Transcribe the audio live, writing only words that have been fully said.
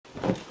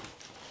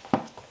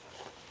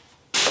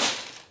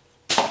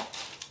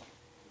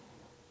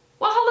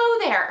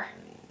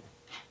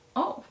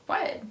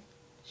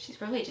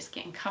really just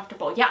getting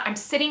comfortable. Yeah, I'm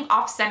sitting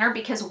off center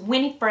because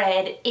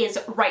Winifred is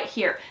right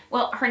here.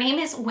 Well, her name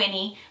is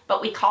Winnie,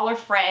 but we call her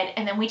Fred,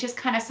 and then we just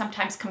kind of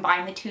sometimes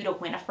combine the two to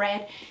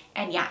Winifred.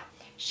 And yeah,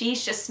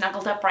 she's just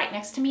snuggled up right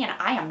next to me, and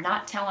I am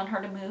not telling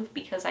her to move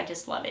because I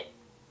just love it.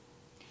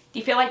 Do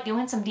you feel like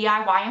doing some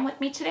DIYing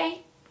with me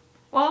today?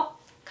 Well,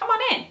 come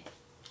on in.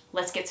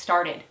 Let's get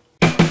started.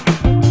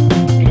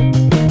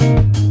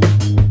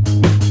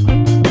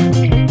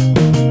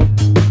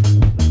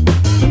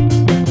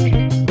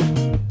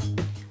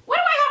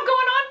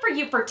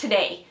 For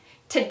today.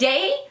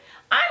 Today,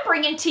 I'm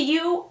bringing to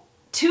you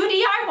 2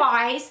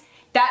 DIYs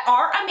that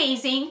are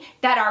amazing,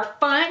 that are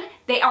fun,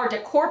 they are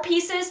decor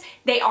pieces,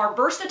 they are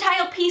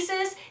versatile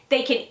pieces,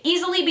 they can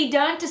easily be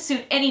done to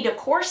suit any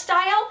decor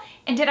style,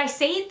 and did I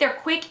say they're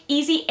quick,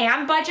 easy,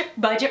 and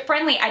budget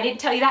friendly? I didn't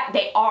tell you that.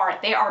 They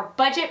are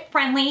budget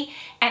friendly,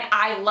 and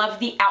I love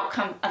the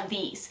outcome of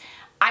these.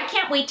 I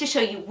can't wait to show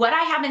you what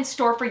I have in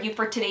store for you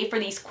for today for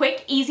these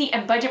quick, easy,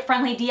 and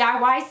budget-friendly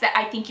DIYs that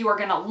I think you are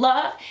gonna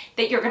love,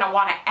 that you're gonna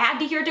wanna add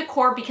to your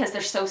decor because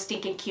they're so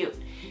stinking cute.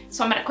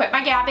 So I'm gonna quit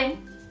my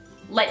gabbing,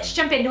 let's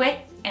jump into it,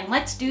 and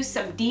let's do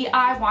some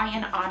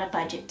DIYing on a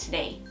budget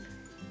today.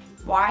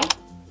 Why?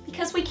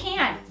 Because we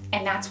can,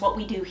 and that's what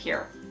we do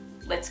here.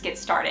 Let's get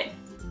started.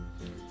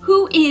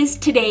 Who is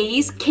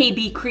today's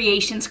KB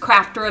Creations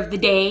Crafter of the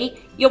Day?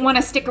 You'll want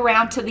to stick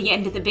around to the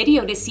end of the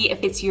video to see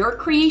if it's your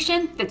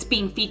creation that's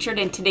being featured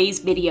in today's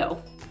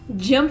video.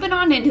 Jumping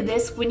on into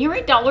this, when you're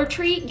at Dollar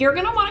Tree, you're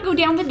going to want to go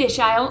down the dish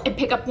aisle and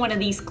pick up one of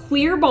these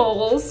clear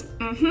bowls,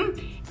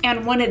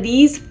 and one of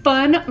these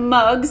fun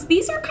mugs.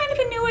 These are kind of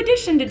a new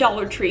addition to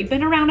Dollar Tree,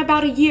 been around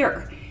about a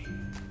year.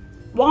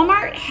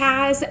 Walmart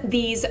has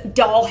these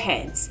doll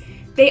heads.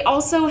 They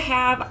also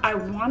have, I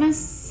want to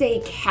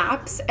say,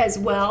 caps as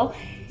well.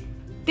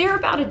 They're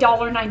about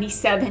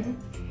 $1.97.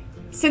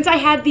 Since I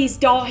had these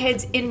doll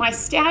heads in my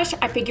stash,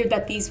 I figured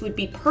that these would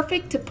be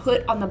perfect to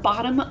put on the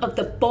bottom of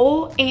the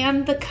bowl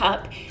and the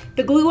cup.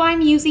 The glue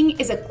I'm using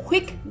is a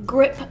quick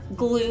grip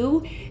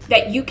glue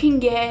that you can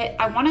get,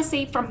 I want to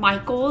say, from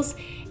Michael's,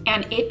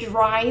 and it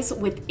dries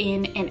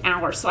within an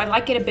hour, so I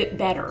like it a bit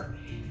better.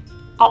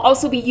 I'll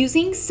also be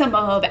using some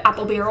of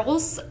Apple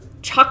Barrel's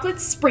Chocolate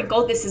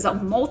Sprinkle. This is a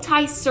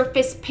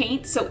multi-surface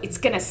paint, so it's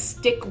gonna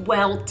stick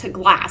well to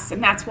glass,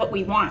 and that's what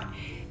we want.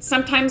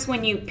 Sometimes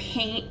when you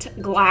paint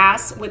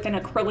glass with an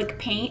acrylic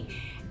paint,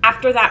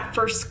 after that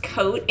first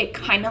coat, it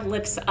kind of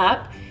lifts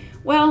up.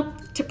 Well,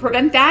 to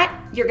prevent that,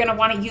 you're gonna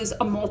wanna use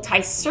a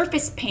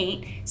multi-surface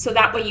paint, so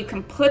that way you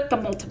can put the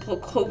multiple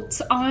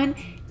coats on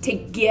to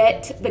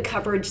get the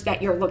coverage that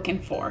you're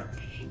looking for.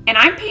 And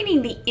I'm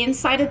painting the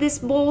inside of this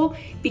bowl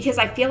because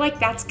I feel like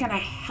that's gonna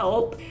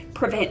help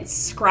prevent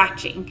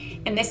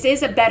scratching. And this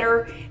is a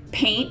better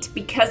paint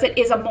because it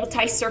is a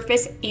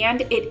multi-surface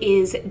and it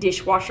is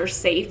dishwasher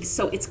safe,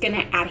 so it's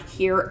gonna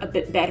adhere a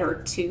bit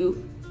better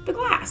to the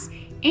glass.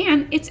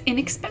 And it's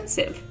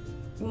inexpensive.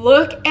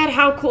 Look at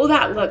how cool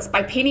that looks.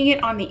 By painting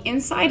it on the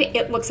inside,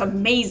 it looks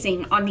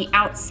amazing on the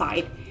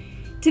outside.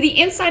 To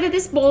the inside of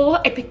this bowl,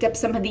 I picked up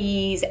some of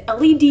these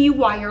LED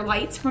wire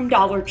lights from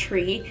Dollar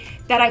Tree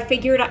that I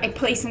figured I'd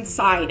place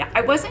inside. I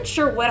wasn't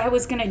sure what I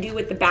was gonna do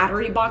with the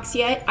battery box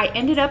yet. I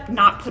ended up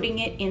not putting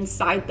it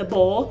inside the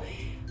bowl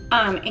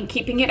and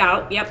keeping it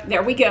out. Yep,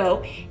 there we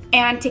go.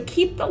 And to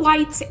keep the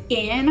lights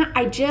in,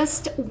 I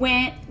just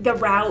went the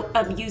route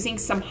of using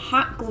some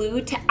hot glue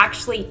to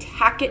actually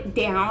tack it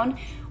down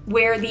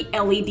where the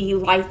LED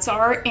lights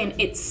are, and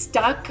it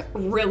stuck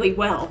really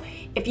well.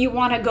 If you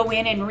want to go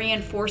in and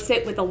reinforce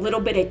it with a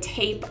little bit of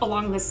tape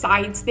along the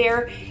sides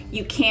there,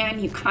 you can.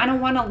 You kind of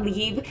want to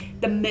leave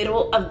the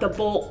middle of the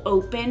bowl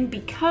open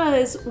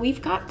because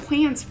we've got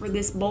plans for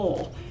this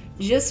bowl.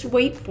 Just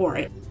wait for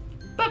it.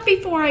 But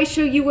before I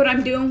show you what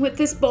I'm doing with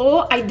this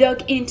bowl, I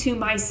dug into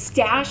my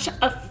stash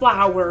of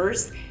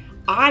flowers.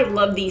 I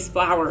love these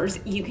flowers.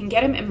 You can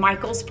get them at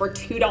Michael's for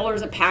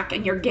 $2 a pack,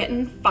 and you're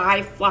getting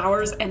 5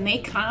 flowers, and they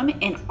come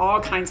in all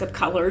kinds of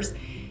colors.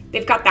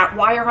 They've got that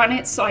wire on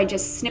it, so I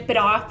just snip it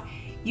off.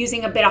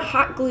 Using a bit of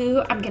hot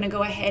glue, I'm gonna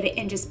go ahead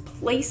and just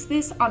place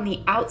this on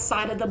the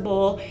outside of the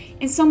bowl.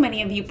 And so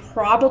many of you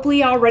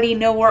probably already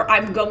know where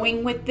I'm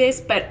going with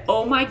this, but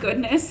oh my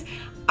goodness,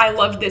 I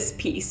love this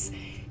piece.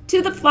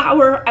 To the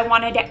flower, I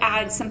wanted to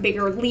add some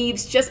bigger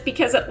leaves just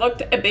because it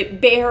looked a bit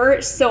bare.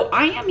 So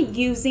I am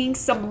using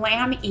some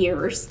lamb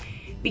ears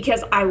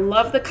because I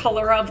love the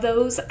color of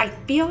those. I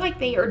feel like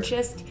they are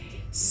just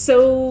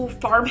so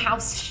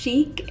farmhouse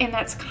chic, and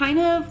that's kind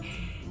of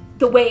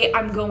the way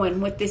I'm going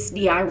with this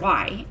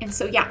DIY. And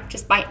so yeah,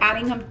 just by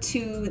adding them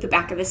to the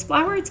back of this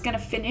flower, it's gonna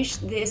finish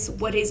this,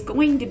 what is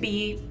going to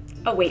be,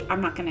 oh wait, I'm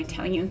not gonna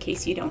tell you in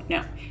case you don't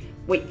know.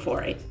 Wait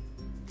for it.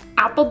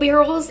 Apple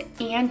Barrel's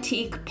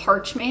Antique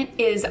Parchment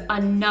is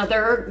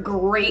another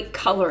great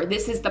color.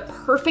 This is the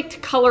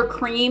perfect color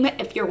cream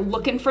if you're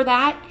looking for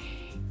that.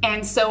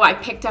 And so I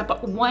picked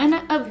up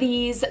one of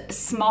these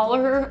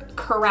smaller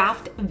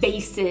carafe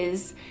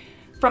vases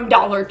from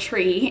Dollar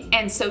Tree.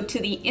 And so to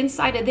the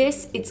inside of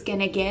this, it's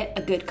gonna get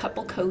a good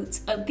couple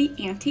coats of the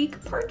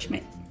Antique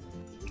Parchment.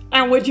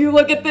 And would you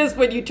look at this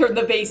when you turn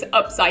the vase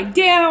upside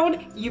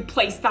down, you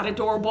place that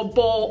adorable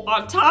bowl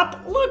on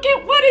top, look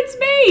at what it's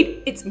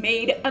made. It's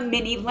made a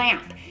mini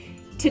lamp.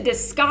 To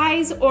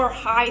disguise or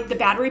hide the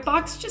battery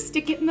box, just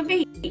stick it in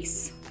the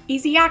vase.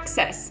 Easy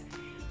access.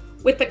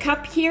 With the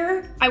cup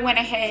here, I went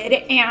ahead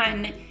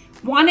and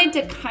wanted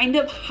to kind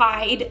of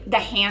hide the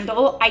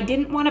handle. I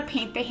didn't want to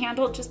paint the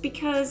handle just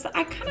because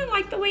I kind of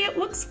like the way it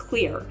looks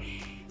clear.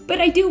 But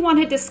I do want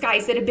to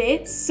disguise it a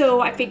bit,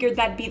 so I figured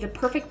that'd be the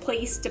perfect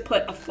place to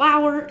put a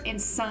flower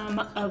and some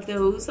of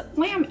those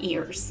lamb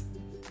ears.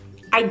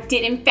 I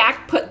did in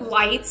fact put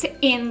lights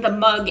in the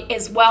mug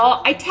as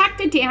well. I tacked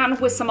it down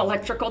with some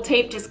electrical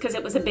tape just because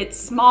it was a bit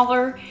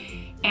smaller,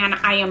 and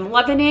I am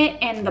loving it.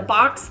 And the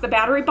box, the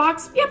battery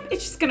box, yep,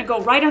 it's just gonna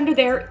go right under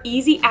there.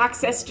 Easy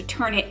access to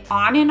turn it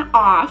on and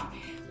off.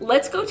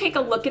 Let's go take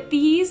a look at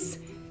these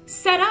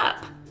set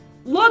up.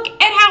 Look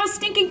at how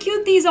stinking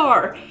cute these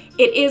are.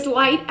 It is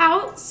light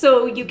out,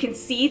 so you can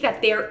see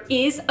that there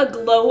is a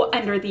glow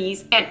under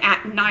these, and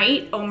at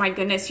night, oh my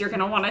goodness, you're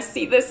gonna wanna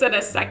see this in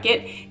a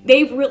second.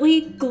 They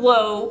really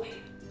glow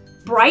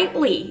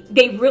brightly.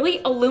 They really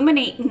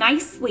illuminate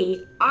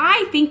nicely.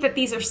 I think that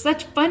these are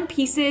such fun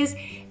pieces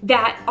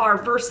that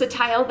are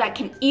versatile, that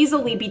can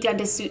easily be done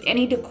to suit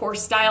any decor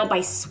style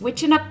by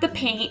switching up the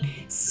paint,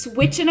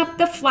 switching up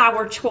the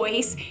flower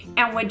choice,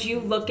 and would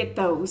you look at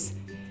those?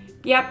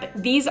 Yep,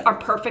 these are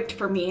perfect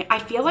for me. I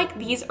feel like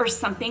these are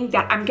something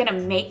that I'm gonna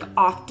make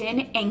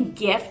often and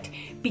gift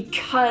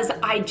because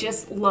I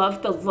just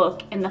love the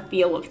look and the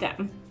feel of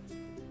them.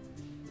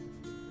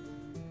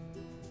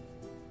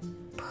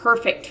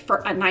 Perfect for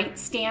a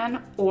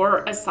nightstand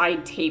or a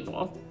side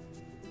table.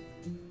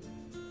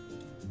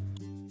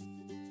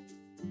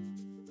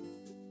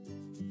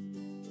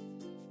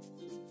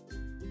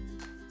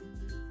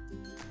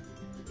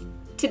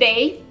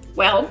 Today,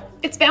 well,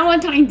 it's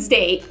Valentine's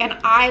Day, and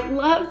I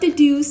love to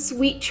do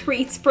sweet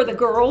treats for the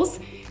girls.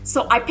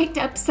 So I picked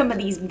up some of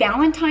these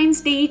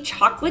Valentine's Day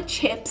chocolate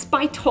chips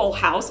by Toll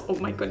House. Oh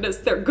my goodness,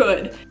 they're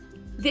good.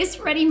 This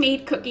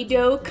ready-made cookie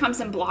dough comes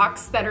in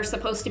blocks that are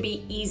supposed to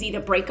be easy to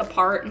break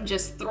apart and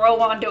just throw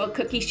onto a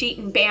cookie sheet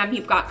and bam,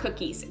 you've got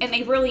cookies. And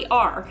they really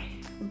are.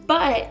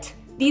 But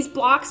these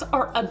blocks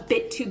are a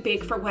bit too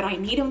big for what I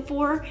need them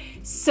for.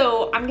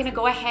 So I'm gonna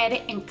go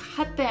ahead and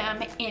cut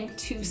them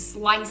into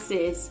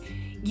slices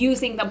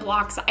using the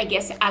blocks, I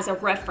guess, as a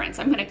reference.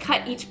 I'm gonna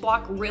cut each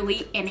block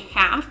really in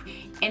half,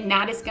 and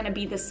that is gonna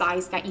be the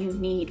size that you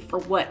need for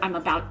what I'm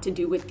about to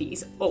do with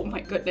these. Oh my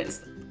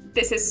goodness.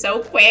 This is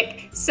so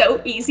quick,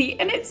 so easy,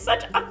 and it's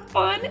such a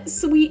fun,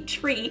 sweet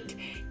treat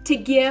to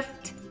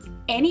gift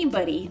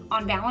anybody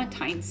on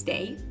Valentine's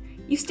Day.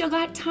 You still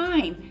got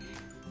time.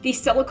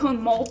 These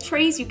silicone mold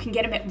trays, you can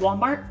get them at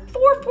Walmart,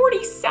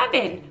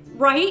 $4.47,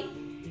 right?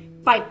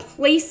 By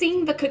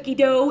placing the cookie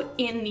dough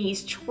in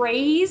these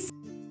trays,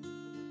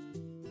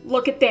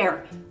 look at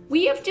there.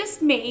 We have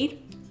just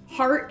made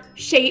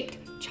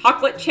heart-shaped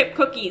chocolate chip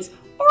cookies,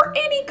 or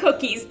any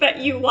cookies that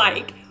you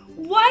like.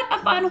 What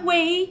a fun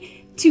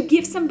way to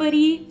give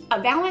somebody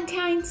a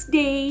Valentine's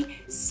Day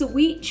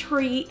sweet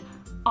treat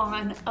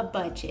on a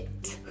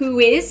budget. Who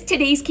is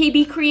today's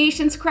KB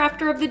Creations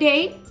Crafter of the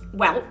Day?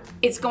 Well,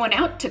 it's going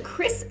out to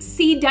Chris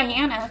C.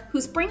 Diana,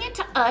 who's bringing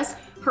to us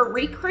her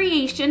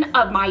recreation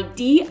of my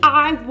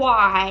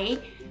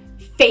DIY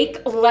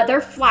fake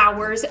leather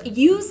flowers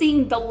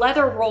using the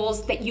leather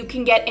rolls that you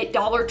can get at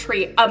Dollar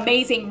Tree.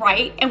 Amazing,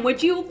 right? And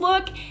would you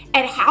look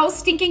at how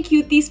stinking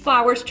cute these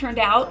flowers turned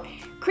out?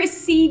 Chris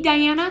C.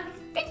 Diana,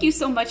 thank you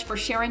so much for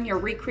sharing your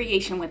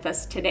recreation with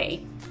us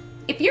today.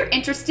 If you're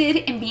interested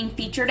in being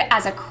featured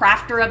as a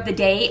crafter of the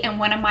day in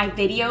one of my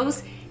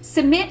videos,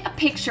 submit a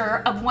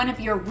picture of one of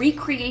your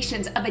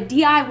recreations of a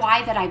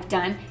DIY that I've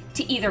done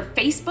to either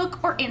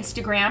Facebook or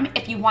Instagram.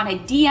 If you want to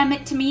DM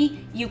it to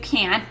me, you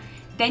can.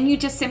 Then you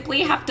just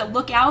simply have to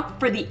look out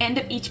for the end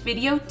of each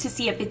video to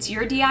see if it's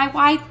your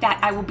DIY that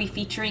I will be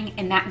featuring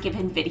in that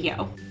given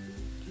video.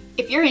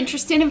 If you're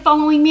interested in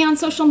following me on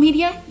social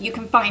media, you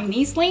can find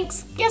these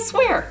links, guess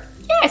where?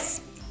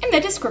 Yes, in the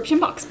description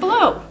box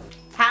below.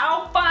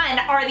 How fun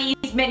are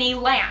these mini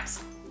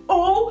lamps?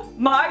 Oh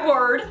my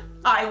word,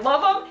 I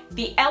love them.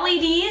 The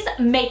LEDs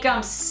make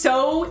them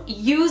so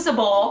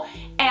usable,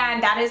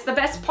 and that is the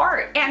best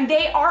part. And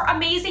they are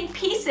amazing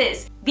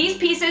pieces. These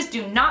pieces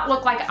do not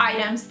look like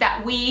items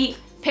that we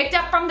picked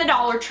up from the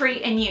Dollar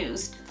Tree and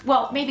used.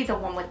 Well, maybe the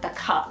one with the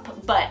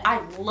cup, but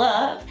I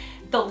love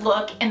the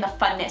look and the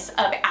funness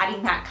of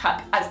adding that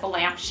cup as the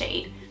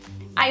lampshade.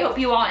 I hope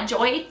you all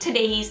enjoyed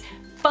today's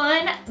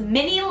fun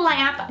mini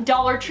lamp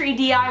Dollar Tree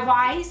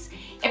DIYs.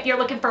 If you're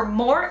looking for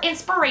more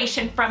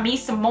inspiration from me,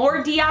 some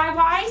more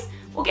DIYs,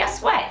 well,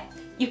 guess what?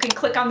 You can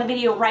click on the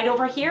video right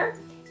over here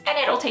and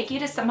it'll take you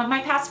to some of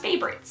my past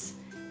favorites.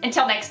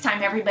 Until next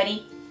time,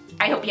 everybody,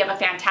 I hope you have a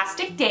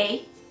fantastic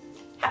day.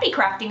 Happy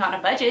crafting on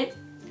a budget.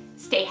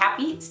 Stay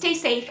happy, stay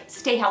safe,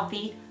 stay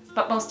healthy,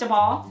 but most of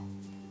all,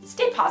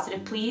 stay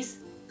positive, please,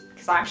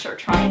 because I'm sure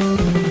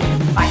trying.